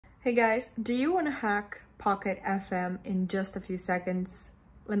Hey guys, do you want to hack Pocket FM in just a few seconds?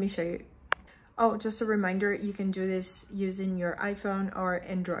 Let me show you. Oh, just a reminder, you can do this using your iPhone or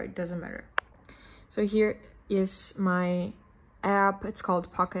Android, doesn't matter. So here is my app. It's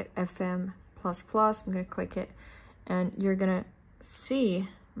called Pocket FM++. I'm gonna click it and you're gonna see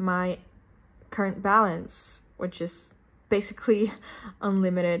my current balance, which is basically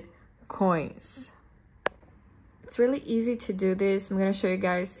unlimited coins. It's really easy to do this. I'm going to show you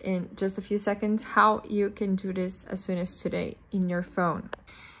guys in just a few seconds how you can do this as soon as today in your phone.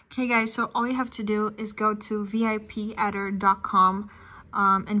 Okay guys, so all you have to do is go to vipadder.com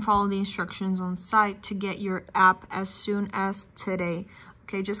and follow the instructions on site to get your app as soon as today.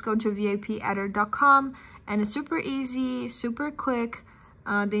 Okay, just go to vipadder.com and it's super easy, super quick.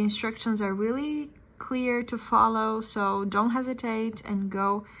 The instructions are really clear to follow, so don't hesitate and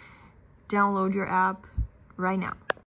go download your app right now.